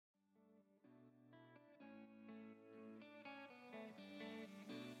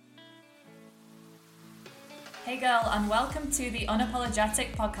Hey girl, and welcome to the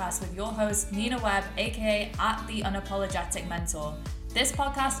Unapologetic Podcast with your host, Nina Webb, aka The Unapologetic Mentor. This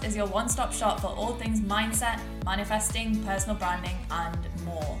podcast is your one-stop shop for all things mindset, manifesting, personal branding, and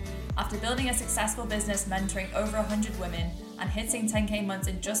more. After building a successful business, mentoring over 100 women, and hitting 10K months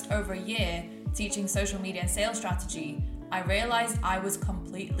in just over a year, teaching social media and sales strategy, I realized I was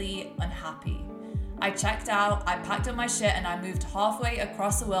completely unhappy. I checked out, I packed up my shit, and I moved halfway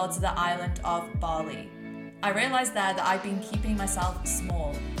across the world to the island of Bali. I realized there that I'd been keeping myself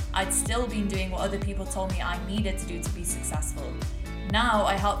small. I'd still been doing what other people told me I needed to do to be successful. Now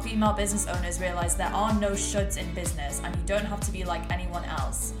I help female business owners realize there are no shoulds in business and you don't have to be like anyone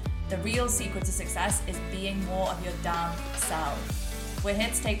else. The real secret to success is being more of your damn self. We're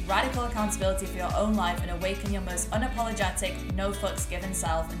here to take radical accountability for your own life and awaken your most unapologetic, no fucks given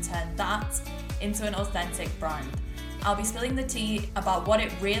self and turn that into an authentic brand. I'll be spilling the tea about what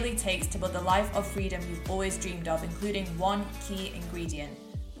it really takes to build the life of freedom you've always dreamed of, including one key ingredient: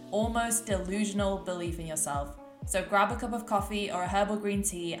 almost delusional belief in yourself. So grab a cup of coffee or a herbal green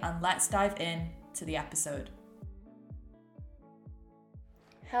tea and let's dive in to the episode.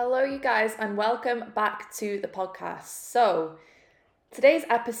 Hello you guys and welcome back to the podcast. So today's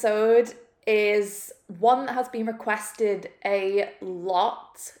episode is one that has been requested a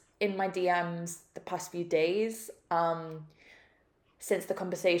lot in my DMs the past few days, since the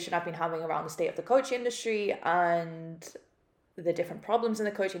conversation I've been having around the state of the coaching industry and the different problems in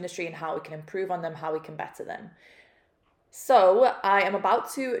the coaching industry and how we can improve on them, how we can better them. So I am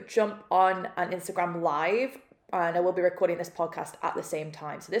about to jump on an Instagram live and I will be recording this podcast at the same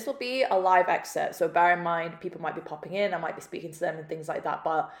time. So this will be a live excerpt. So bear in mind, people might be popping in, I might be speaking to them and things like that,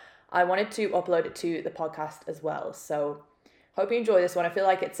 but I wanted to upload it to the podcast as well. So hope you enjoy this one. I feel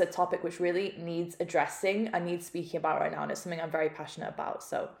like it's a topic which really needs addressing and needs speaking about right now, and it's something I'm very passionate about,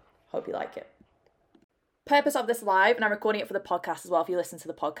 so hope you like it. Purpose of this live, and I'm recording it for the podcast as well if you listen to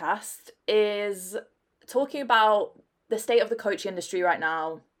the podcast, is talking about the state of the coaching industry right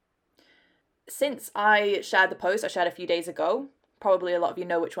now. Since I shared the post I shared a few days ago, probably a lot of you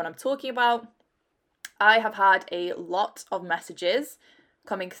know which one I'm talking about, I have had a lot of messages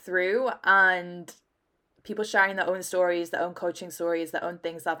coming through and people sharing their own stories, their own coaching stories, their own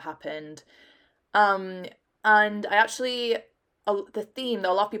things that have happened. And I actually, the theme that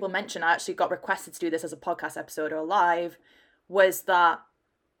a lot of people mention, I actually got requested to do this as a podcast episode or a live, was that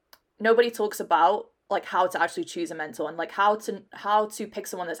nobody talks about like how to actually choose a mentor and like how to pick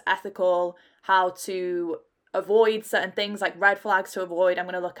someone that's ethical, how to avoid certain things like red flags to avoid. I'm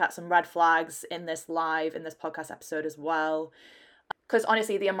going to look at some red flags in this podcast episode as well. Because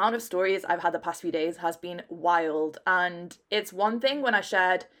honestly, the amount of stories I've had the past few days has been wild. And it's one thing when I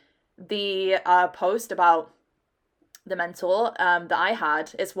shared the post about the mentor that I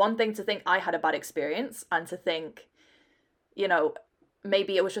had. It's one thing to think I had a bad experience and to think, you know,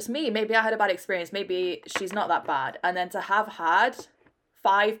 maybe it was just me. Maybe I had a bad experience. Maybe she's not that bad. And then to have had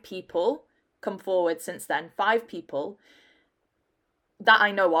 5 people come forward since then, 5 people that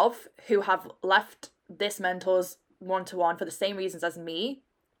I know of who have left this mentor's one-to-one for the same reasons as me,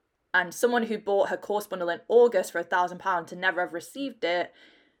 and someone who bought her course bundle in August for £1,000 to never have received it,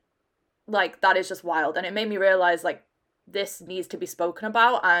 like that is just wild. And it made me realize like this needs to be spoken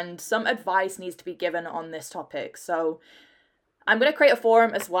about and some advice needs to be given on this topic. So I'm going to create a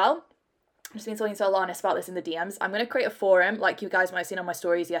forum as well. I've just been talking to Alanis about this in the DMs. I'm going to create a forum like you guys might have seen on my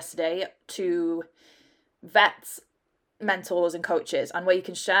stories yesterday to vet mentors and coaches, and where you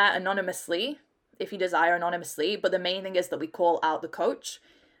can share anonymously if you desire anonymously, but the main thing is that we call out the coach.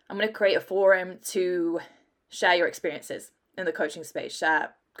 I'm going to create a forum to share your experiences in the coaching space,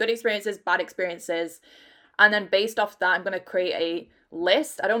 share good experiences, bad experiences, and then based off that, I'm going to create a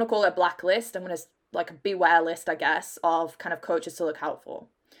list. I don't want to call it a blacklist. I'm going to like a beware list, I guess, of kind of coaches to look out for.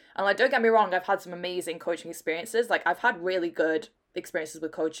 And like, don't get me wrong, I've had some amazing coaching experiences. Like I've had really good experiences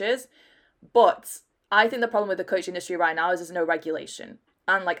with coaches, but I think the problem with the coaching industry right now is there's no regulation.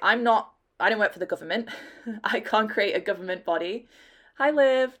 And like, I don't work for the government. I can't create a government body. Hi,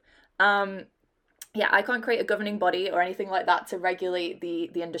 Liv. I can't create a governing body or anything like that to regulate the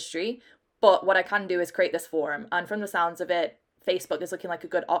industry. But what I can do is create this forum. And from the sounds of it, Facebook is looking like a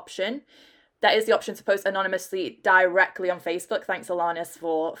good option. That is the option to post anonymously directly on Facebook. Thanks, Alanis,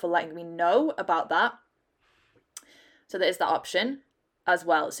 for letting me know about that. So there is that option as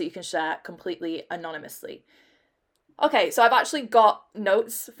well. So you can share completely anonymously. Okay, so I've actually got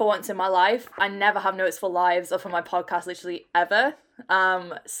notes for once in my life. I never have notes for lives or for my podcast, literally ever.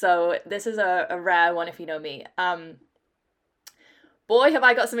 So this is a rare one if you know me. Boy, have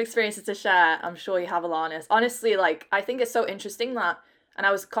I got some experiences to share. I'm sure you have, Alanis. Honestly, like, I think it's so interesting that, and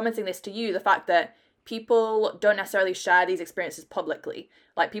I was commenting this to you, the fact that people don't necessarily share these experiences publicly.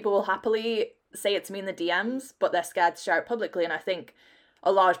 Like, people will happily say it to me in the DMs, but they're scared to share it publicly. And I think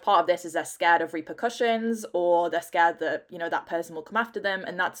a large part of this is they're scared of repercussions, or they're scared that, you know, that person will come after them.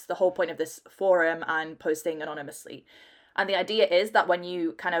 And that's the whole point of this forum and posting anonymously. And the idea is that when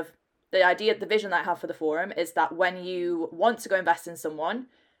you the vision that I have for the forum is that when you want to go invest in someone,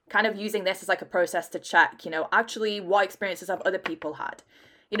 kind of using this as like a process to check, you know, actually what experiences have other people had.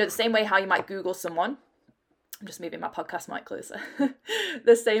 You know, the same way how you might Google someone. I'm just moving my podcast mic closer.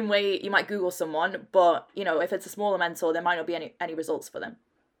 The same way you might Google someone, but, you know, if it's a smaller mentor, there might not be any results for them.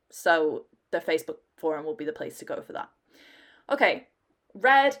 So the Facebook forum will be the place to go for that. Okay,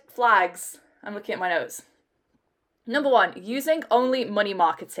 red flags. I'm looking at my notes. Number 1, using only money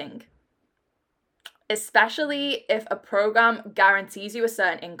marketing. Especially if a program guarantees you a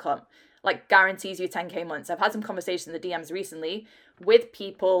certain income, like guarantees you 10K months. I've had some conversations in the DMs recently with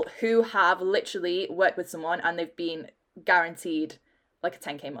people who have literally worked with someone and they've been guaranteed like a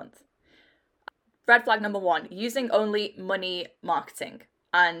 10K month. Red flag number 1, using only money marketing.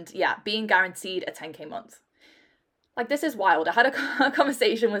 And yeah, being guaranteed a 10K month. Like, this is wild. I had a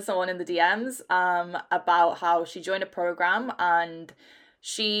conversation with someone in the DMs about how she joined a program and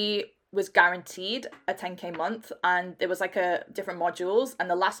she was guaranteed a 10K month, and it was like a different modules, and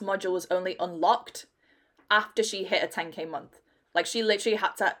the last module was only unlocked after she hit a 10K month. Like, she literally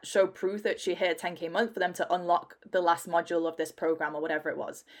had to show proof that she hit a 10K month for them to unlock the last module of this program or whatever it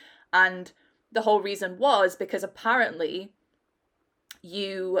was. And the whole reason was because apparently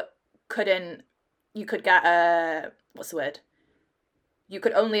you could get a, you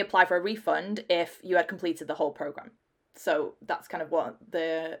could only apply for a refund if you had completed the whole program. So that's kind of what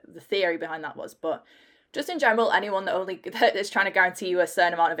the theory behind that was. But just in general, anyone that is trying to guarantee you a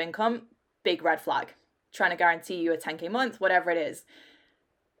certain amount of income, big red flag. Trying to guarantee you a 10K month, whatever it is.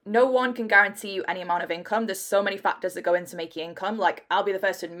 No one can guarantee you any amount of income. There's so many factors that go into making income. Like, I'll be the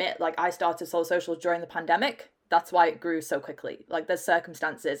first to admit, like, I started Soul Social during the pandemic. That's why it grew so quickly. Like, there's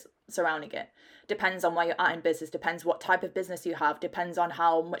circumstances surrounding it. Depends on where you're at in business. Depends what type of business you have. Depends on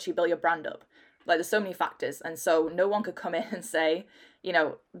how much you build your brand up. Like, there's so many factors. And so no one could come in and say, you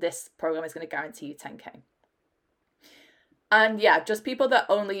know, this program is going to guarantee you 10K. And yeah, just people that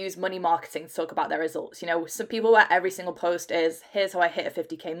only use money marketing to talk about their results. You know, some people where every single post is, here's how I hit a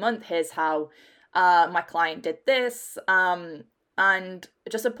 50K month. Here's how my client did this. And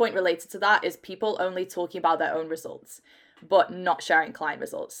just a point related to that is people only talking about their own results, but not sharing client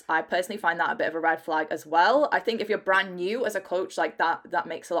results. I personally find that a bit of a red flag as well. I think if you're brand new as a coach, like that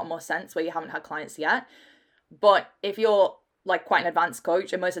makes a lot more sense where you haven't had clients yet. But if you're like quite an advanced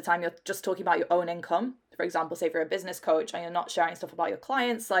coach and most of the time you're just talking about your own income, for example, say if you're a business coach and you're not sharing stuff about your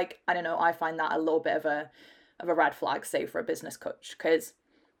clients, like, I don't know, I find that a little bit of a red flag, say, for a business coach. Because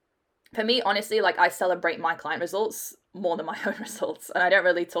for me, honestly, like, I celebrate my client results more than my own results. And I don't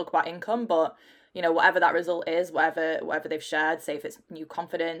really talk about income, but, you know, whatever that result is, whatever they've shared, say if it's new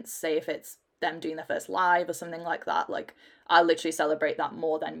confidence, say if it's them doing their first live or something like that, like, I literally celebrate that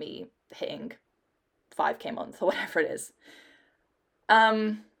more than me hitting 5K a month or whatever it is.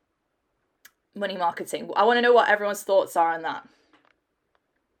 Money marketing. I want to know what everyone's thoughts are on that.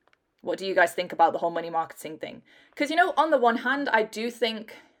 What do you guys think about the whole money marketing thing? Because, you know, on the one hand, I do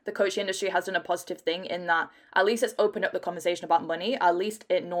think the coaching industry has done a positive thing in that at least it's opened up the conversation about money. At least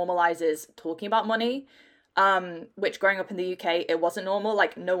it normalizes talking about money, which growing up in the UK, it wasn't normal.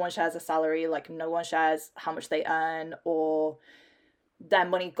 Like, no one shares a salary, like no one shares how much they earn or their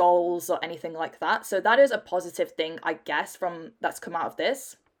money goals or anything like that. So that is a positive thing, I guess, that's come out of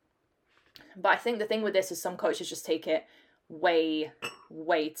this. But I think the thing with this is some coaches just take it way,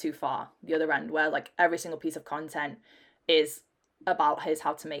 way too far, the other end, where like every single piece of content is about here's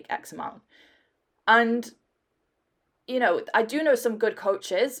how to make X amount. And, you know, I do know some good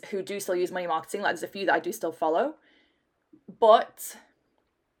coaches who do still use money marketing. Like, there's a few that I do still follow. But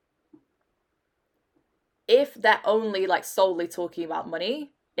if they're only like solely talking about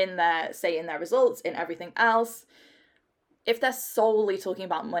money in their results, in everything else, if they're solely talking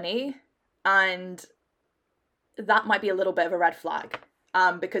about money, and that might be a little bit of a red flag,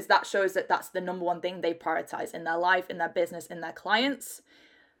 because that shows that that's the number one thing they prioritize in their life, in their business, in their clients.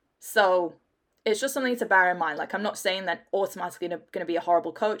 So it's just something to bear in mind. Like, I'm not saying that automatically going to be a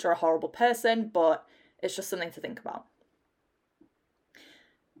horrible coach or a horrible person, but it's just something to think about.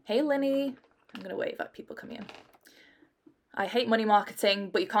 Hey, Linny. I'm going to wave at people coming in. I hate money marketing,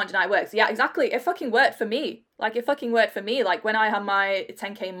 but you can't deny it works. Yeah, exactly. It fucking worked for me. Like, Like, when I had my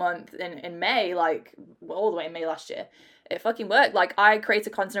 10K month in May, like, all the way in May last year, it fucking worked. Like, I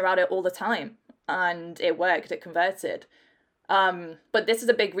created content about it all the time, and it worked. It converted. But this is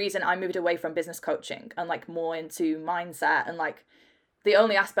a big reason I moved away from business coaching and like more into mindset, and like the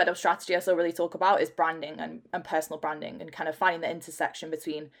only aspect of strategy I still really talk about is branding and personal branding, and kind of finding the intersection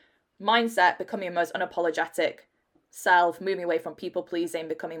between mindset, becoming your most unapologetic self, moving away from people pleasing,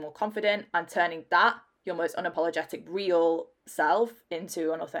 becoming more confident, and turning that, your most unapologetic real self,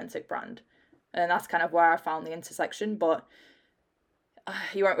 into an authentic brand. And that's kind of where I found the intersection. But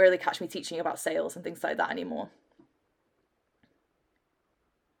you won't really catch me teaching about sales and things like that anymore.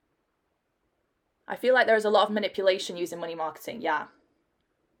 I feel like there is a lot of manipulation using money marketing.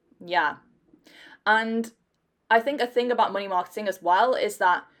 Yeah. And I think a thing about money marketing as well is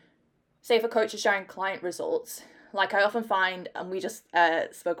that, say if a coach is sharing client results, like I often find, and we just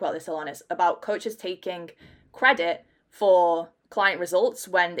spoke about this, Alanis, about coaches taking credit for client results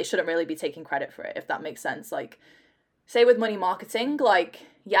when they shouldn't really be taking credit for it, if that makes sense. Like, say with money marketing, like,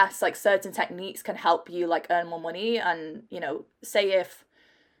 yes, like certain techniques can help you like earn more money. And, you know, say if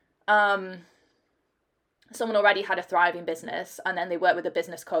someone already had a thriving business and then they work with a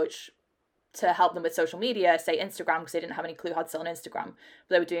business coach to help them with social media, say Instagram, because they didn't have any clue how to sell on Instagram, but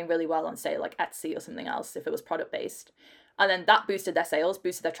they were doing really well on, say, like Etsy or something else if it was product based. And then that boosted their sales,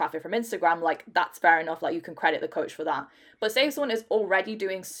 boosted their traffic from Instagram. Like, that's fair enough. Like, you can credit the coach for that. But say if someone is already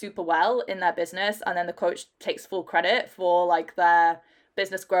doing super well in their business and then the coach takes full credit for like their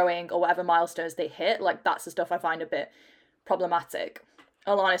business growing or whatever milestones they hit, like that's the stuff I find a bit problematic.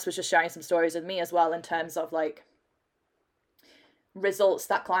 Alanis was just sharing some stories with me as well in terms of like results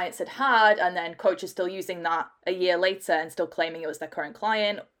that clients had and then coaches still using that a year later and still claiming it was their current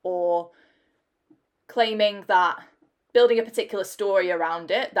client, or claiming that building a particular story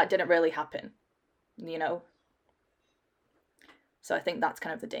around it that didn't really happen, you know? So I think that's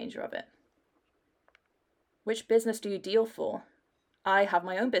kind of the danger of it. Which business do you deal for? I have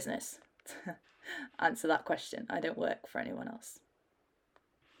my own business. Answer that question. I don't work for anyone else.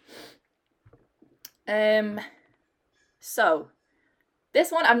 So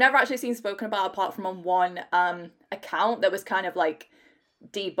this one I've never actually seen spoken about apart from on one account that was kind of like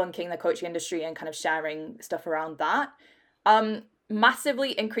debunking the coaching industry and kind of sharing stuff around that.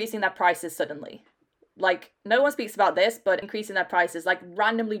 Massively increasing their prices suddenly. Like, no one speaks about this, but increasing their prices, like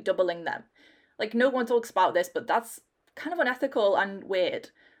randomly doubling them. Like, no one talks about this, but that's kind of unethical and weird.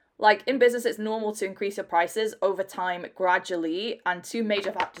 Like, in business, it's normal to increase your prices over time gradually, and two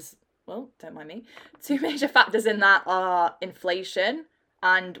major factors, well, don't mind me, two major factors in that are inflation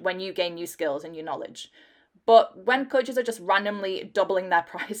and when you gain new skills and new knowledge. But when coaches are just randomly doubling their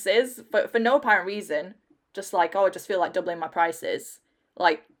prices for no apparent reason, just like, oh, I just feel like doubling my prices,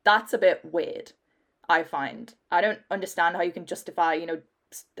 like, that's a bit weird, I find. I don't understand how you can justify, you know,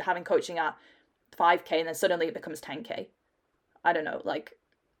 having coaching at 5K and then suddenly it becomes 10K. I don't know, like,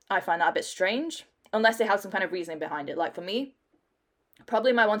 I find that a bit strange, unless they have some kind of reasoning behind it. Like for me,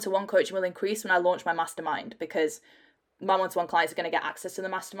 probably my one-to-one coaching will increase when I launch my mastermind, because my one-to-one clients are going to get access to the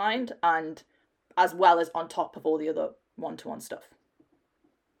mastermind, and as well as on top of all the other one-to-one stuff.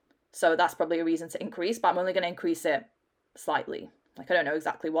 So that's probably a reason to increase, but I'm only going to increase it slightly. Like, I don't know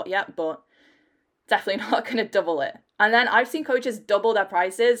exactly what yet, but definitely not going to double it. And then I've seen coaches double their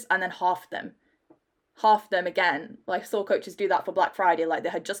prices and then half them again. Like, I saw coaches do that for Black Friday. Like, they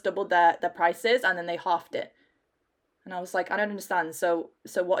had just doubled their prices and then they halved it. And I was like, I don't understand. So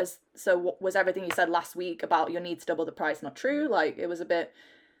what was everything you said last week about your need to double the price not true? Like, it was a bit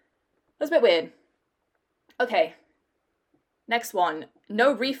weird. Okay. Next one.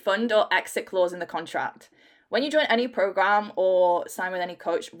 No refund or exit clause in the contract. When you join any program or sign with any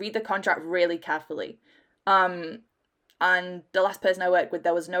coach, read the contract really carefully. And the last person I worked with,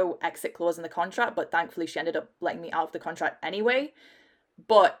 there was no exit clause in the contract, but thankfully she ended up letting me out of the contract anyway.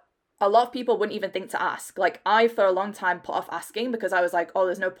 But a lot of people wouldn't even think to ask. Like, I, for a long time, put off asking because I was like, oh,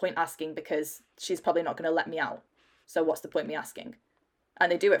 there's no point asking because she's probably not going to let me out. So what's the point me asking?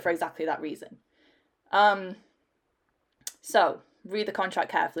 And they do it for exactly that reason. So read the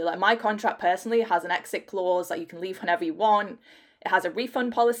contract carefully. Like, my contract personally has an exit clause that you can leave whenever you want. It has a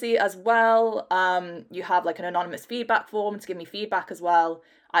refund policy as well. You have like an anonymous feedback form to give me feedback as well.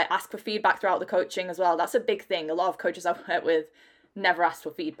 I ask for feedback throughout the coaching as well. That's a big thing. A lot of coaches I've worked with never ask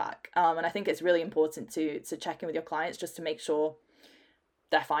for feedback. And I think it's really important to check in with your clients just to make sure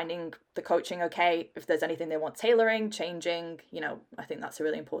they're finding the coaching okay. If there's anything they want tailoring, changing, you know, I think that's a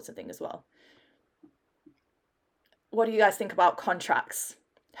really important thing as well. What do you guys think about contracts?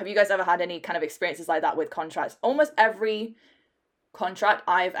 Have you guys ever had any kind of experiences like that with contracts? Almost every contract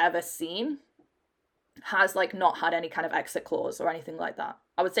I've ever seen has like not had any kind of exit clause or anything like that.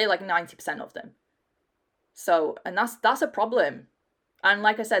 I would say like 90% of them. So, and that's a problem. And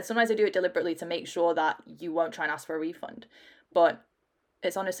like I said, sometimes I do it deliberately to make sure that you won't try and ask for a refund. But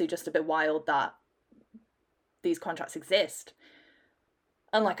it's honestly just a bit wild that these contracts exist.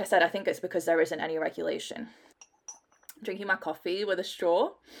 And like I said, I think it's because there isn't any regulation. I'm drinking my coffee with a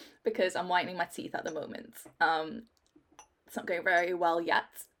straw because I'm whitening my teeth at the moment. It's not going very well yet.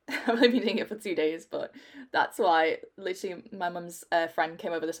 I've only been doing it for 2 days, but that's why. Literally, my mum's friend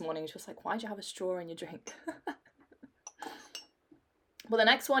came over this morning and she was like, why'd you have a straw in your drink? Well, the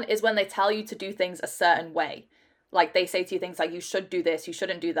next one is when they tell you to do things a certain way. Like they say to you things like, you should do this, you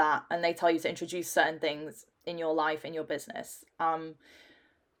shouldn't do that. And they tell you to introduce certain things in your life, in your business.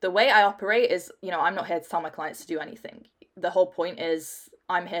 The way I operate is, I'm not here to tell my clients to do anything. The whole point is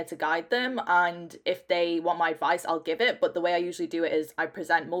I'm here to guide them. And if they want my advice, I'll give it. But the way I usually do it is I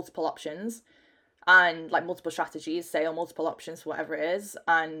present multiple options and like multiple strategies, say, or multiple options, whatever it is,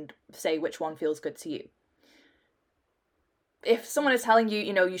 and say which one feels good to you. If someone is telling you,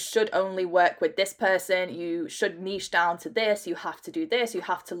 you should only work with this person, you should niche down to this, you have to do this, you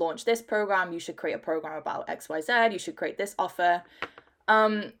have to launch this program, you should create a program about XYZ, you should create this offer,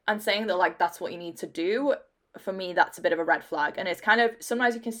 and saying that like that's what you need to do, for me that's a bit of a red flag. And it's kind of,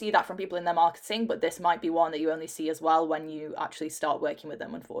 sometimes you can see that from people in their marketing, but this might be one that you only see as well when you actually start working with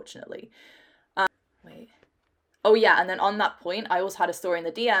them, unfortunately. Oh yeah, and then on that point, I also had a story in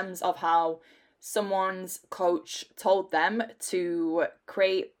the DMs of how someone's coach told them to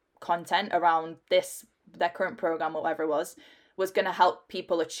create content around their current program or whatever it was going to help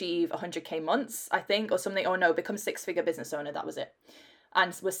people achieve 100k months, I think, or something, or no, become 6-figure business owner, that was it.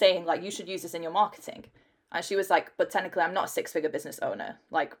 And was saying like, you should use this in your marketing. And she was like, but technically I'm not a 6-figure business owner.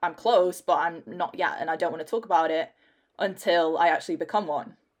 Like I'm close, but I'm not yet. And I don't want to talk about it until I actually become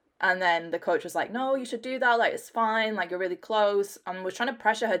one. And then the coach was like, no, you should do that. Like, it's fine. Like, you're really close. And was trying to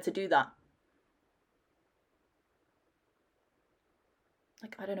pressure her to do that.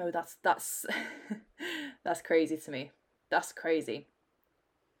 Like, I don't know, that's that's crazy to me. That's crazy.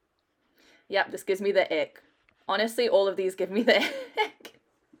 Yep, this gives me the ick. Honestly, all of these give me the ick.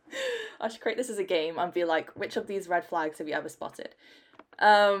 I should create this as a game and be like, which of these red flags have you ever spotted?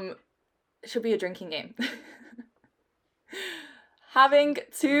 It should be a drinking game. Having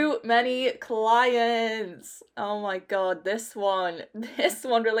too many clients. Oh my god, this one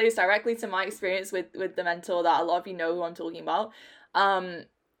relates directly to my experience with the mentor that a lot of you know who I'm talking about.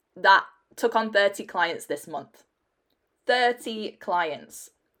 That took on 30 clients this month. 30 clients.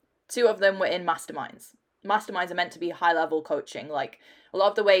 2 of them were in masterminds. Masterminds are meant to be high-level coaching. Like, a lot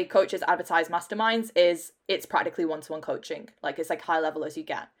of the way coaches advertise masterminds is it's practically one-to-one coaching. Like, it's like high-level as you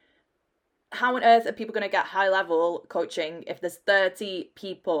get. How on earth are people going to get high-level coaching if there's 30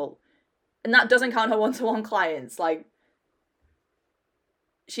 people? And that doesn't count her one-to-one clients. Like,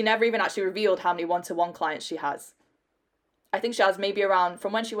 she never even actually revealed how many one-to-one clients she has. I think she has maybe around,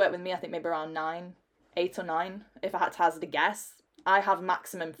 from when she worked with me, I think maybe around 8 or 9, if I had to hazard a guess. I have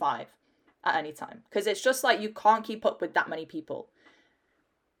maximum 5 at any time. Because it's just like, you can't keep up with that many people.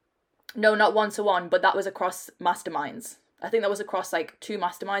 No, not one-to-one, but that was across masterminds. I think that was across like 2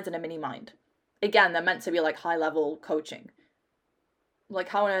 masterminds and a mini mind. Again, they're meant to be like high-level coaching. Like,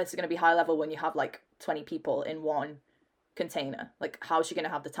 how on earth is it going to be high-level when you have like 20 people in one container? Like, how is she going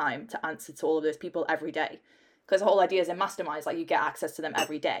to have the time to answer to all of those people every day? Because the whole idea is in masterminds, like, you get access to them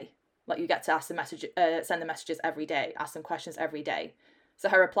every day. Like, you get to ask the send the messages every day, ask them questions every day. So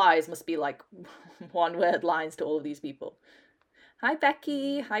her replies must be like 1-word lines to all of these people. Hi,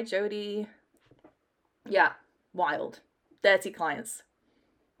 Becky. Hi, Jody. Yeah, wild. 30 clients.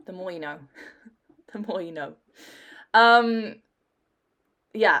 The more you know. The more you know.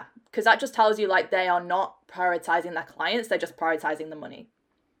 Yeah, because that just tells you, like, they are not prioritizing their clients. They're just prioritizing the money.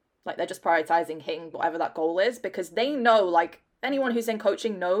 Like, they're just prioritizing hitting whatever that goal is, because they know, like, anyone who's in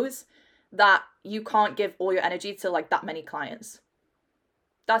coaching knows that you can't give all your energy to, like, that many clients.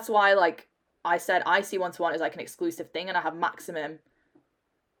 That's why, like, I said I see one-to-one as, like, an exclusive thing, and I have maximum,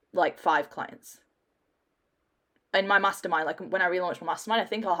 like, 5 clients. In my mastermind, like, when I relaunch my mastermind, I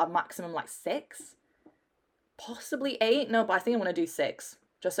think I'll have maximum, like, 6. Possibly 8. No, but I think I'm going to do 6,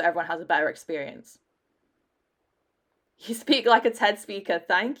 just so everyone has a better experience. You speak like a TED speaker.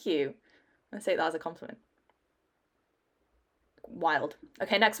 Thank you. I say that as a compliment. Wild.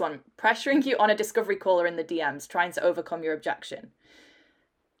 Okay, next one. Pressuring you on a discovery call or in the DMs, trying to overcome your objection.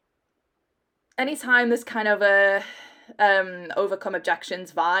 Anytime there's kind of a overcome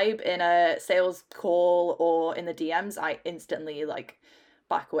objections vibe in a sales call or in the DMs, I instantly, like,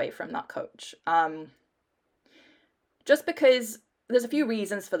 back away from that coach. Just because there's a few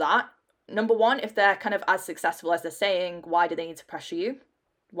reasons for that. Number one, if they're kind of as successful as they're saying, why do they need to pressure you?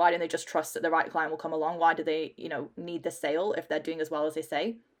 Why don't they just trust that the right client will come along? Why do they, need the sale if they're doing as well as they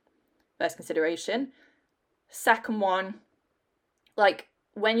say? First consideration. Second one, like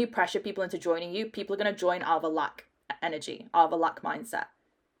when you pressure people into joining you, people are going to join out of a lack energy, out of a lack mindset.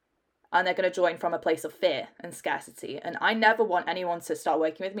 And they're going to join from a place of fear and scarcity. And I never want anyone to start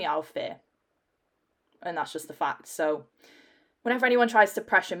working with me out of fear. And that's just the fact. So whenever anyone tries to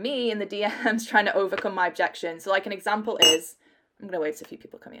pressure me in the DMs trying to overcome my objections, so like an example is, I'm going to wait till a few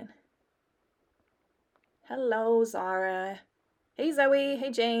people come in. Hello, Zara. Hey, Zoe.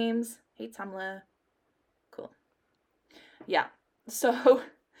 Hey, James. Hey, Tamla. Cool. Yeah. So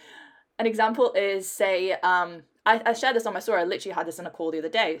an example is, say, I shared this on my story. I literally had this in a call the other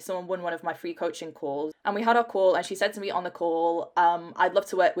day. Someone won one of my free coaching calls, and we had our call, and she said to me on the call, I'd love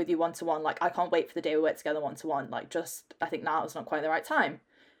to work with you one-to-one. Like, I can't wait for the day we work together one-to-one. Like, I think now is not quite the right time.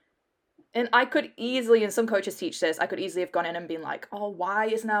 And I could easily, and some coaches teach this, I could easily have gone in and been like, oh, why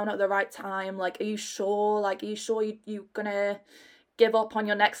is now not the right time? Like, are you sure? Like, are you sure you're gonna give up on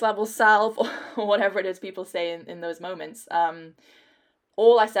your next level self? Or whatever it is people say in those moments.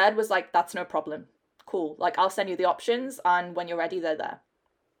 All I said was like, that's no problem. Cool. Like, I'll send you the options, and when you're ready, they're there.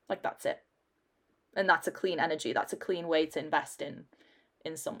 Like, that's it. And that's a clean energy. That's a clean way to invest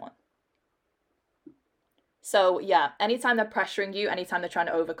in someone. So yeah, anytime they're pressuring you, anytime they're trying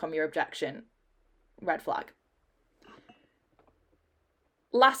to overcome your objection, red flag.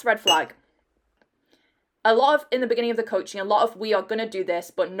 Last red flag. In the beginning of the coaching, a lot of we are going to do this,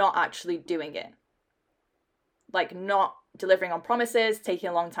 but not actually doing it. Like, not delivering on promises, taking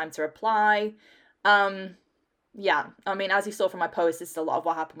a long time to reply. Yeah, I mean, as you saw from my post, this is a lot of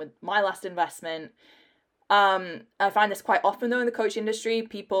what happened with my last investment. I find this quite often though in the coaching industry,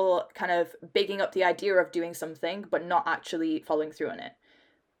 people kind of bigging up the idea of doing something, but not actually following through on it.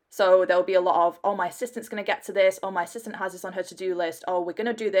 So there'll be a lot of, oh, my assistant's going to get to this. Oh, my assistant has this on her to-do list. Oh, we're going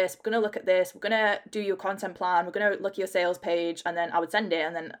to do this. We're going to look at this. We're going to do your content plan. We're going to look at your sales page. And then I would send it,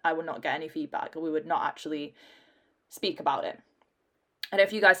 and then I would not get any feedback, or we would not actually speak about it. And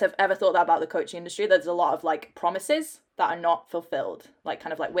if you guys have ever thought that about the coaching industry, there's a lot of like promises that are not fulfilled. Like,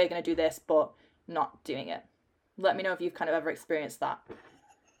 kind of like, we're going to do this, but not doing it. Let me know if you've kind of ever experienced that.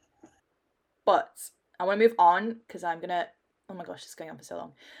 But I want to move on because I'm going to, oh my gosh, it's going on for so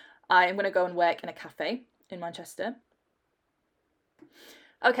long. I am going to go and work in a cafe in Manchester.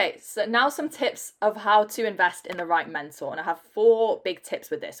 Okay, so now some tips of how to invest in the right mentor. And I have 4 big tips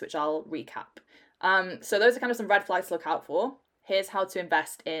with this, which I'll recap. So those are kind of some red flags to look out for. Here's how to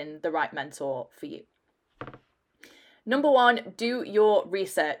invest in the right mentor for you. Number 1, do your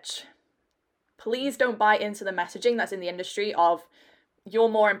research. Please don't buy into the messaging that's in the industry of you're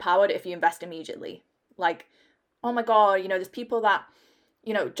more empowered if you invest immediately. Like, oh my God, there's people that,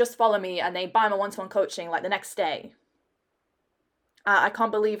 just follow me and they buy my one-to-one coaching like the next day. I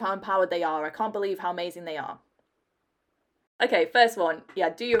can't believe how empowered they are. I can't believe how amazing they are. Okay, first one,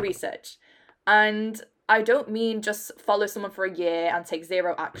 do your research. And I don't mean just follow someone for a year and take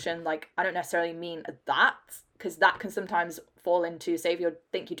 0 action. Like, I don't necessarily mean that, because that can sometimes fall into, say if you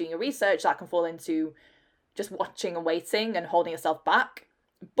think you're doing your research, that can fall into just watching and waiting and holding yourself back.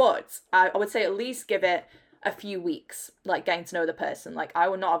 But I would say at least give it a few weeks, like getting to know the person. Like, I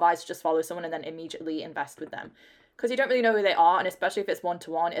would not advise to just follow someone and then immediately invest with them, because you don't really know who they are. And especially if it's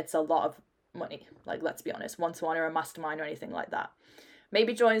one-to-one, it's a lot of money. Like, let's be honest, one-to-one or a mastermind or anything like that.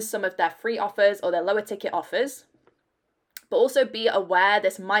 Maybe join some of their free offers or their lower ticket offers, but also be aware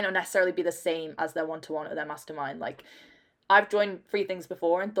this might not necessarily be the same as their one-to-one or their mastermind. Like, I've joined free things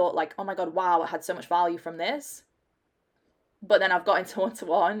before and thought like, oh my God, wow, I had so much value from this. But then I've got into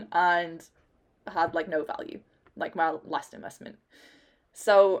one-to-one and had like no value, like my last investment.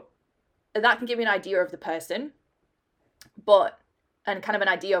 So that can give you an idea of the person, and kind of an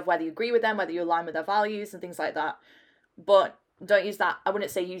idea of whether you agree with them, whether you align with their values and things like that. But don't use that. I wouldn't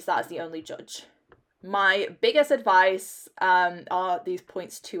say use that as the only judge. My biggest advice are these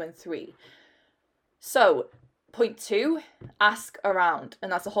points 2 and 3. So point 2, ask around.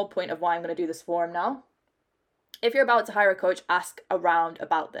 And that's the whole point of why I'm going to do this forum now. If you're about to hire a coach, ask around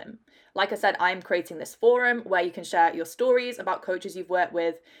about them. Like I said, I'm creating this forum where you can share your stories about coaches you've worked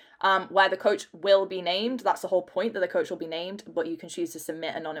with, where the coach will be named. That's the whole point, that the coach will be named, but you can choose to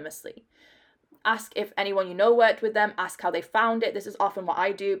submit anonymously. Ask if anyone you know worked with them. Ask how they found it. This is often what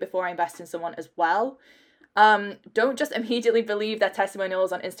I do before I invest in someone as well. Don't just immediately believe their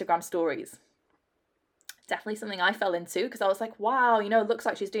testimonials on Instagram stories. Definitely something I fell into, because I was like, wow, looks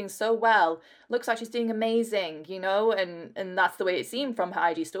like she's doing so well. Looks like she's doing amazing, and that's the way it seemed from her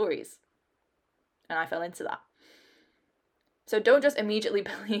IG stories. And I fell into that. So don't just immediately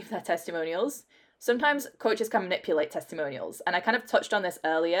believe their testimonials. sometimes coaches can manipulate testimonials. And I kind of touched on this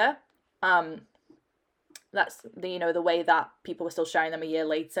earlier. That's the way that people were still sharing them a year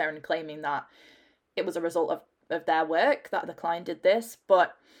later and claiming that it was a result of their work that the client did this.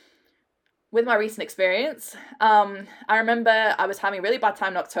 But with my recent experience, I remember I was having a really bad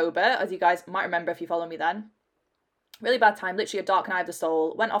time in October, as you guys might remember if you follow me then. Really bad time, literally a dark night of the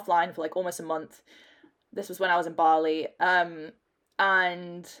soul. Went offline for like almost a month. This was when I was in Bali. And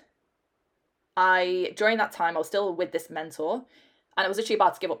during that time, I was still with this mentor. And I was literally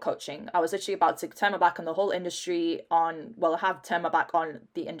about to give up coaching. I was literally about to turn my back on the whole industry I have turned my back on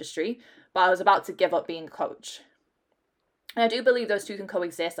the industry, but I was about to give up being a coach. And I do believe those two can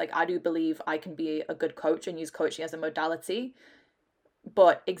coexist. Like, I do believe I can be a good coach and use coaching as a modality,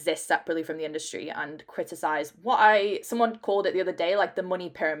 but exist separately from the industry and criticize someone called it the other day, like the money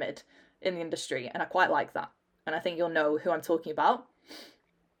pyramid in the industry. And I quite like that. And I think you'll know who I'm talking about.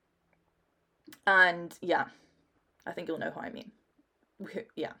 And yeah, I think you'll know who I mean.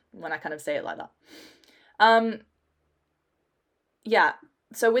 Yeah, when I kind of say it like that. Yeah,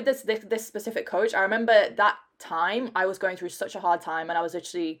 so with this specific coach, I remember that time I was going through such a hard time, and I was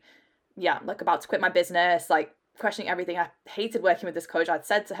literally, like about to quit my business, like questioning everything. I hated working with this coach. I'd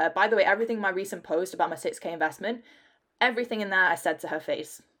said to her, by the way, everything in my recent post about my 6K investment, everything in there I said to her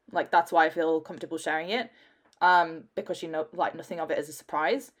face. Like, that's why I feel comfortable sharing it, because like nothing of it is a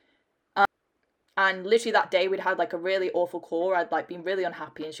surprise. And literally that day we'd had like a really awful call. I'd like been really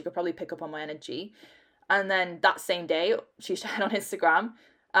unhappy, and she could probably pick up on my energy. And then that same day she shared on Instagram,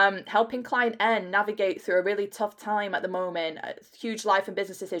 helping client N navigate through a really tough time at the moment, huge life and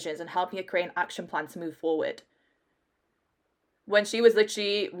business decisions, and helping her create an action plan to move forward. When she was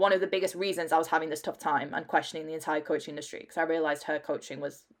literally one of the biggest reasons I was having this tough time and questioning the entire coaching industry, because I realized her coaching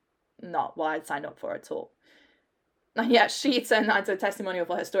was not what I'd signed up for at all. And yet she turned that into a testimonial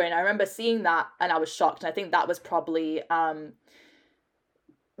for her story. And I remember seeing that and I was shocked. And I think that was probably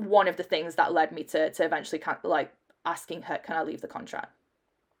one of the things that led me to eventually kind of like asking her, can I leave the contract?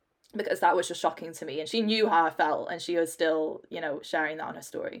 Because that was just shocking to me. And she knew how I felt, and she was still, sharing that on her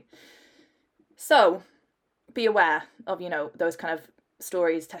story. So be aware of, those kind of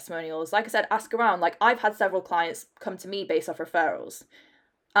stories, testimonials. Like I said, ask around. Like, I've had several clients come to me based off referrals.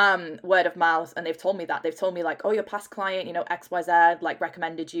 Word of mouth, and they've told me that. They've told me like, oh, your past client, XYZ, like,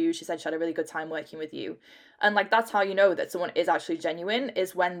 recommended you. She said she had a really good time working with you. And like, that's how you know that someone is actually genuine,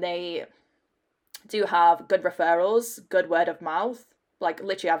 is when they do have good referrals, good word of mouth. Like,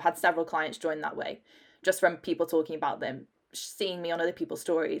 literally, I've had several clients join that way, just from people talking about them, seeing me on other people's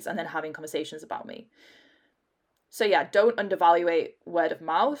stories, and then having conversations about me. So yeah, don't undervalue word of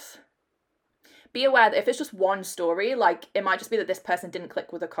mouth. Be aware that if it's just one story, like, it might just be that this person didn't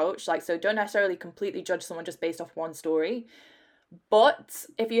click with a coach. Like, so don't necessarily completely judge someone just based off one story. But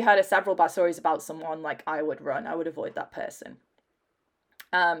if you heard several bad stories about someone, like, I would avoid that person.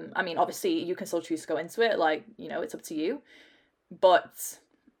 I mean, obviously you can still choose to go into it, like, it's up to you. But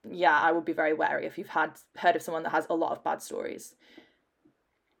yeah, I would be very wary if you've heard of someone that has a lot of bad stories.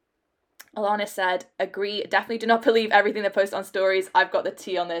 Alana said, agree, definitely do not believe everything they post on stories. I've got the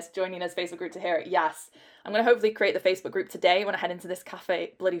tea on this. Joining us Facebook group to hear it. Yes. I'm going to hopefully create the Facebook group today when I head into this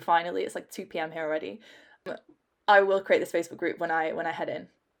cafe. Bloody finally. It's like 2 p.m. here already. I will create this Facebook group when I head in.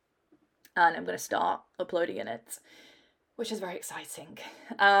 And I'm going to start uploading in it, which is very exciting.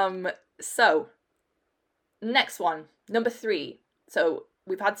 So, next one, number 3. So,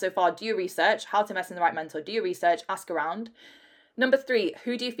 we've had so far, do your research, how to invest in the right mentor, do your research, ask around. Number 3,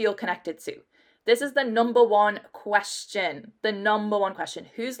 who do you feel connected to? This is the number one question. The number one question.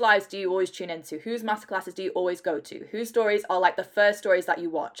 Whose lives do you always tune into? Whose masterclasses do you always go to? Whose stories are like the first stories that you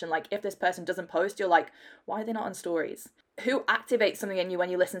watch? And like, if this person doesn't post, you're like, why are they not on stories? Who activates something in you when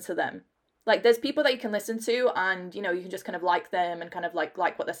you listen to them? Like, there's people that you can listen to and, you can just kind of like them and kind of like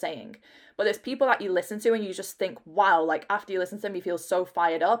what they're saying. But there's people that you listen to and you just think, wow, like, after you listen to them, you feel so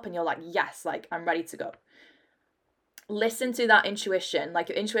fired up and you're like, yes, like, I'm ready to go. Listen to that intuition. Like,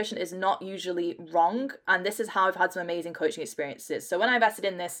 your intuition is not usually wrong. And this is how I've had some amazing coaching experiences. So when I invested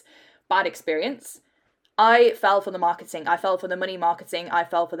in this bad experience, I fell for the marketing. I fell for the money marketing. I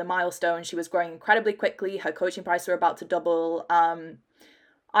fell for the milestone. She was growing incredibly quickly. Her coaching prices were about to double.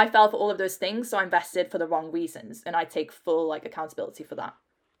 I fell for all of those things. So I invested for the wrong reasons. And I take full accountability for that.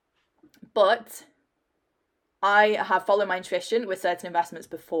 But I have followed my intuition with certain investments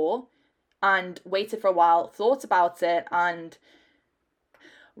before, and waited for a while, thought about it, and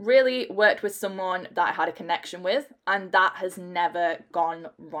really worked with someone that I had a connection with, and that has never gone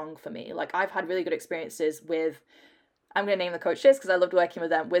wrong for me. Like, I've had really good experiences with, I'm going to name the coaches because I loved working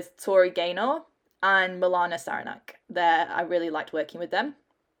with them, with Tori Gaynor and Milana Saranak. I really liked working with them.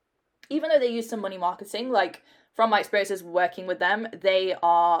 even though they use some money marketing, like from my experiences working with them, they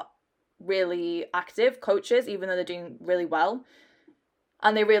are really active coaches, even though they're doing really well.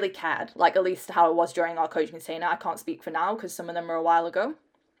 And they really cared, like at least how it was during our coaching container. I can't speak for now because some of them were a while ago.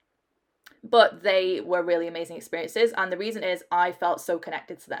 But they were really amazing experiences. And the reason is I felt so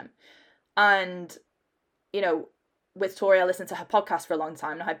connected to them. And, you know, with Tori, I listened to her podcast for a long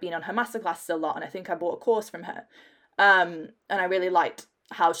time and I've been on her masterclasses a lot. And I think I bought a course from her. And I really liked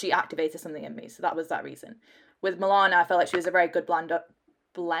how she activated something in me. So that was that reason. With Milana, I felt like she was a very good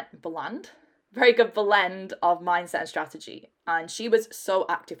very good blend of mindset and strategy. And she was so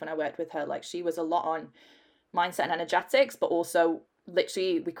active when I worked with her. Like she was a lot on mindset and energetics, but also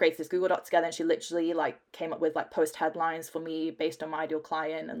literally we created this Google Doc together and she literally like came up with like post headlines for me based on my ideal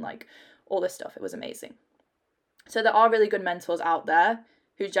client and like all this stuff. It was amazing. So there are really good mentors out there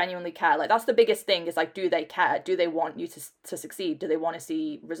who genuinely care. Like that's the biggest thing is like, do they care? Do they want you to succeed? Do they want to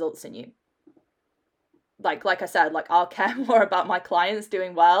see results in you? Like I said, like I'll care more about my clients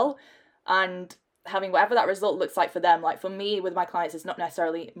doing well and having whatever that result looks like for them. Like for me with my clients, it's not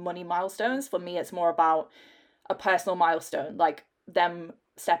necessarily money milestones. For me, it's more about a personal milestone, like them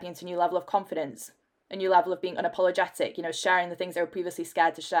stepping into a new level of confidence, a new level of being unapologetic, you know, sharing the things they were previously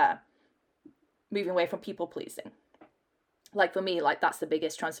scared to share, moving away from people pleasing. Like for me, like that's the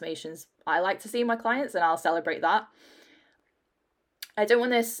biggest transformations I like to see in my clients, and I'll celebrate that. I don't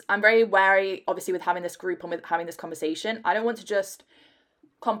want this, I'm very wary, obviously, with having this group and with having this conversation. I don't want to just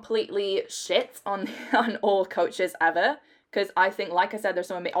completely shit on all coaches ever, because I think, like I said, there's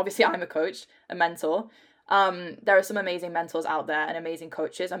some, obviously I'm a coach, a mentor. There are some amazing mentors out there and amazing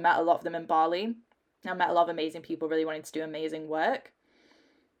coaches. I met a lot of them in Bali. I met a lot of amazing people really wanting to do amazing work.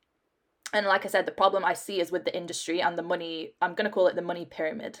 And like I said, the problem I see is with the industry and the money, I'm going to call it the money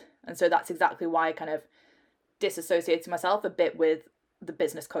pyramid. And so that's exactly why I kind of disassociated myself a bit with the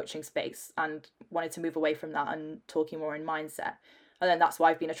business coaching space and wanted to move away from that and talking more in mindset. And then that's why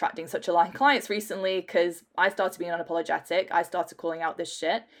I've been attracting such aligned clients recently, because I started being unapologetic. I started calling out this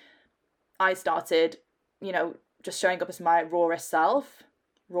shit. I started, you know, just showing up as my rawest self,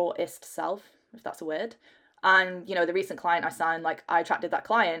 if that's a word. And, you know, the recent client I signed, like I attracted that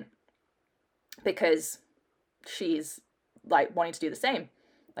client because she's like wanting to do the same.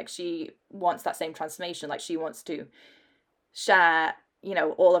 Like she wants that same transformation. Like she wants to share, you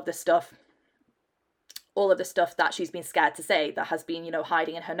know, all of the stuff that she's been scared to say, that has been, you know,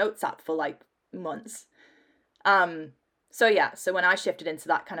 hiding in her notes app for like months. So when I shifted into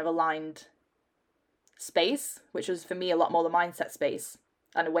that kind of aligned space, which was for me a lot more the mindset space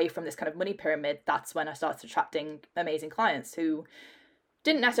and away from this kind of money pyramid, that's when I started attracting amazing clients who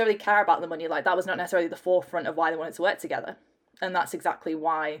didn't necessarily care about the money. Like that was not necessarily the forefront of why they wanted to work together. And that's exactly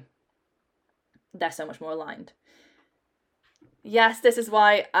why they're so much more aligned. Yes, this is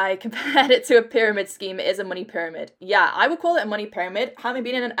why I compared it to a pyramid scheme. It is a money pyramid. Yeah, I would call it a money pyramid. Having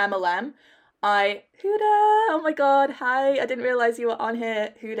been in an MLM, Huda, oh my God, hi, I didn't realize you were on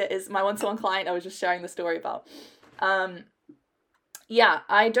here. Huda is my one-to-one client I was just sharing the story about. Yeah,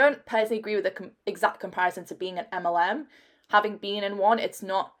 I don't personally agree with the exact comparison to being an MLM. Having been in one, it's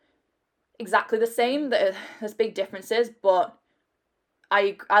not exactly the same. There's big differences, but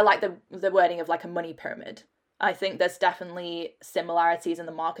I like the wording of like a money pyramid. I think there's definitely similarities in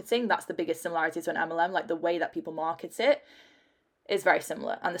the marketing. That's the biggest similarity to an MLM. Like the way that people market it is very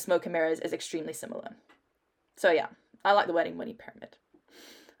similar, and the smoke and mirrors is extremely similar. So yeah, I like the wording money pyramid.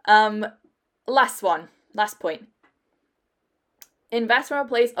 Last point. Invest from a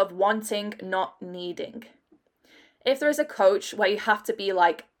place of wanting, not needing. If there is a coach where you have to be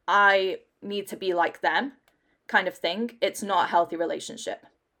like, I need to be like them kind of thing, it's not a healthy relationship.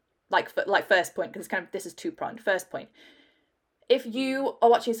 Like first point, because this is two-pronged. First point, if you are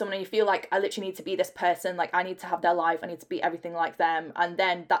watching someone and you feel like I literally need to be this person, like I need to have their life, I need to be everything like them, and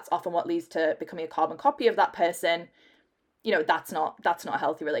then that's often what leads to becoming a carbon copy of that person, you know, that's not a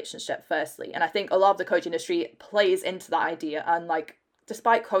healthy relationship, firstly. And I think a lot of the coach industry plays into that idea. And like,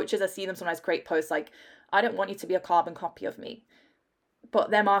 despite coaches, I see them sometimes create posts like, I don't want you to be a carbon copy of me.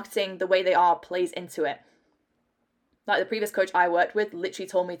 But their marketing, the way they are, plays into it. Like the previous coach I worked with literally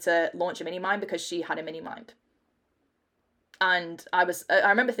told me to launch a mini mind because she had a mini mind. And I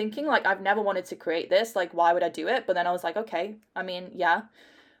remember thinking like, I've never wanted to create this. Like, why would I do it? But then I was like, okay, I mean, yeah.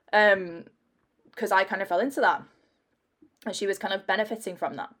 Because I kind of fell into that. And she was kind of benefiting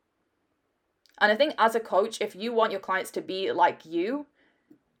from that. And I think as a coach, if you want your clients to be like you,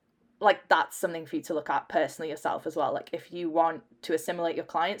 like that's something for you to look at personally yourself as well. Like if you want to assimilate your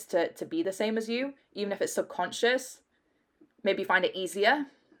clients to be the same as you, even if it's subconscious, maybe find it easier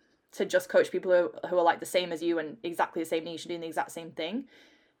to just coach people who are like the same as you and exactly the same niche, doing the exact same thing.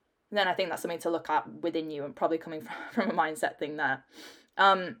 then I think that's something to look at within you, and probably coming from a mindset thing there.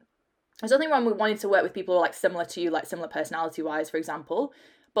 There's nothing wrong with wanting to work with people like similar to you, like similar personality wise, for example,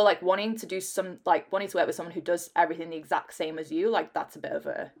 but like wanting to work with someone who does everything the exact same as you, like that's a bit of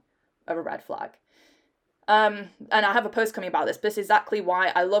a red flag. And I have a post coming about this, but this is exactly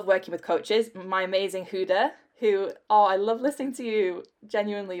why I love working with coaches. My amazing Huda, who, I love listening to you.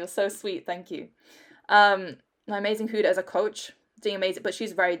 Genuinely, you're so sweet. Thank you. My amazing Huda as a coach, doing amazing, but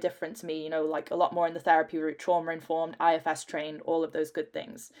she's very different to me, like a lot more in the therapy route, trauma informed, IFS trained, all of those good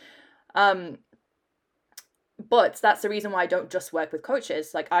things. But that's the reason why I don't just work with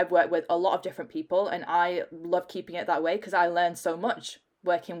coaches. Like I've worked with a lot of different people, and I love keeping it that way because I learn so much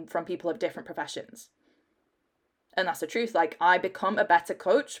working from people of different professions. And that's the truth. Like I become a better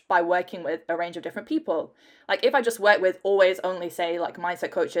coach by working with a range of different people. Like if I just work with always only say like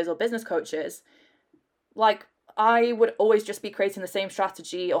mindset coaches or business coaches, like I would always just be creating the same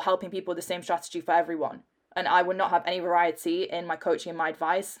strategy or helping people with the same strategy for everyone. And I would not have any variety in my coaching and my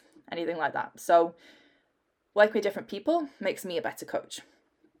advice, anything like that. So working with different people makes me a better coach.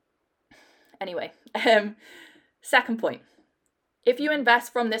 Anyway, second point. If you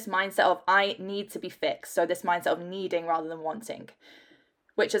invest from this mindset of I need to be fixed, so this mindset of needing rather than wanting,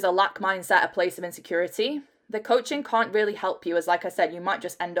 which is a lack mindset, a place of insecurity, the coaching can't really help you, as like I said, you might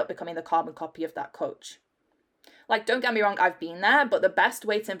just end up becoming the carbon copy of that coach. Like, don't get me wrong, I've been there, but the best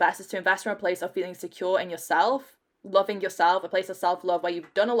way to invest is to invest from a place of feeling secure in yourself, loving yourself, a place of self-love where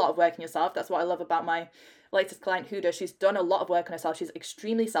you've done a lot of work in yourself. That's what I love about my latest client, Huda. She's done a lot of work on herself. She's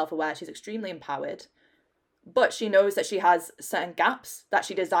extremely self-aware. She's extremely empowered. But she knows that she has certain gaps that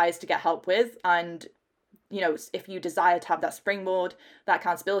she desires to get help with. And, if you desire to have that springboard, that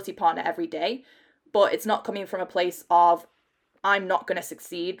accountability partner every day, but it's not coming from a place of, I'm not going to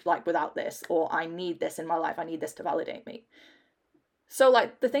succeed like without this, or I need this in my life. I need this to validate me. So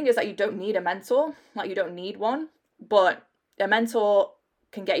like the thing is that you don't need a mentor, like you don't need one, but a mentor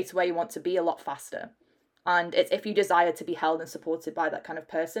can get you to where you want to be a lot faster. And it's if you desire to be held and supported by that kind of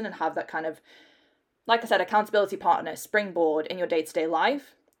person and have that kind of, like I said, accountability partner, springboard in your day-to-day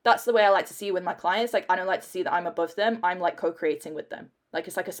life. That's the way I like to see with my clients. Like, I don't like to see that I'm above them. I'm like co-creating with them. Like,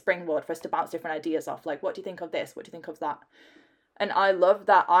 it's like a springboard for us to bounce different ideas off. Like, what do you think of this? What do you think of that? And I love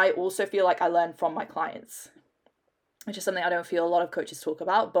that I also feel like I learn from my clients, which is something I don't feel a lot of coaches talk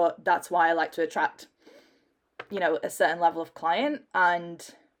about, but that's why I like to attract, a certain level of client and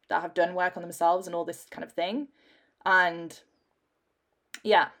that have done work on themselves and all this kind of thing. And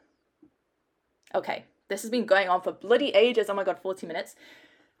yeah. Okay, this has been going on for bloody ages. Oh my God, 40 minutes.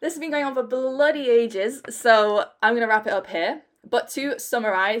 This has been going on for bloody ages. So I'm going to wrap it up here. But to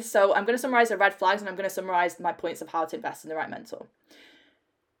summarize, so I'm going to summarize the red flags and I'm going to summarize my points of how to invest in the right mentor.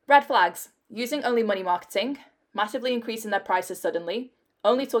 Red flags: using only money marketing, massively increasing their prices suddenly,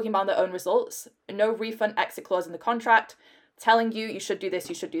 only talking about their own results, no refund exit clause in the contract, telling you should do this,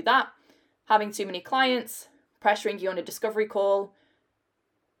 you should do that, having too many clients, pressuring you on a discovery call.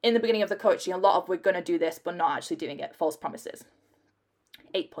 In the beginning of the coaching, a lot of we're going to do this, but not actually doing it. False promises.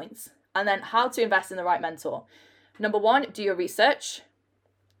 8 points. And then how to invest in the right mentor. Number 1, do your research.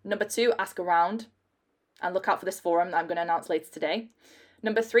 Number 2, ask around. And look out for this forum that I'm going to announce later today.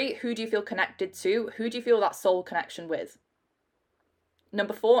 Number 3, who do you feel connected to? Who do you feel that soul connection with?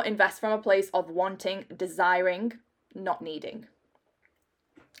 Number 4, invest from a place of wanting, desiring, not needing.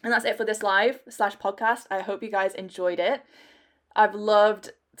 And that's it for this live/podcast. I hope you guys enjoyed it. I've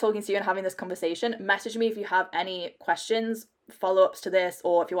loved talking to you and having this conversation. Message me if you have any questions, follow-ups to this,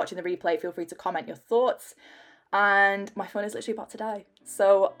 or if you're watching the replay, feel free to comment your thoughts. And my phone is literally about to die.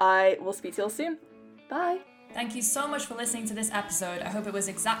 So I will speak to you all soon. Bye. Thank you so much for listening to this episode. I hope it was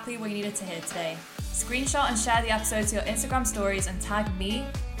exactly what you needed to hear today. Screenshot and share the episode to your Instagram stories and tag me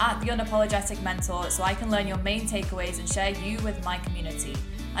at The Unapologetic Mentor so I can learn your main takeaways and share you with my community.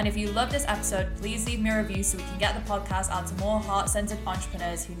 And if you love this episode, please leave me a review so we can get the podcast out to more heart-centered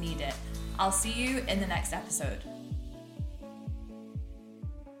entrepreneurs who need it. I'll see you in the next episode.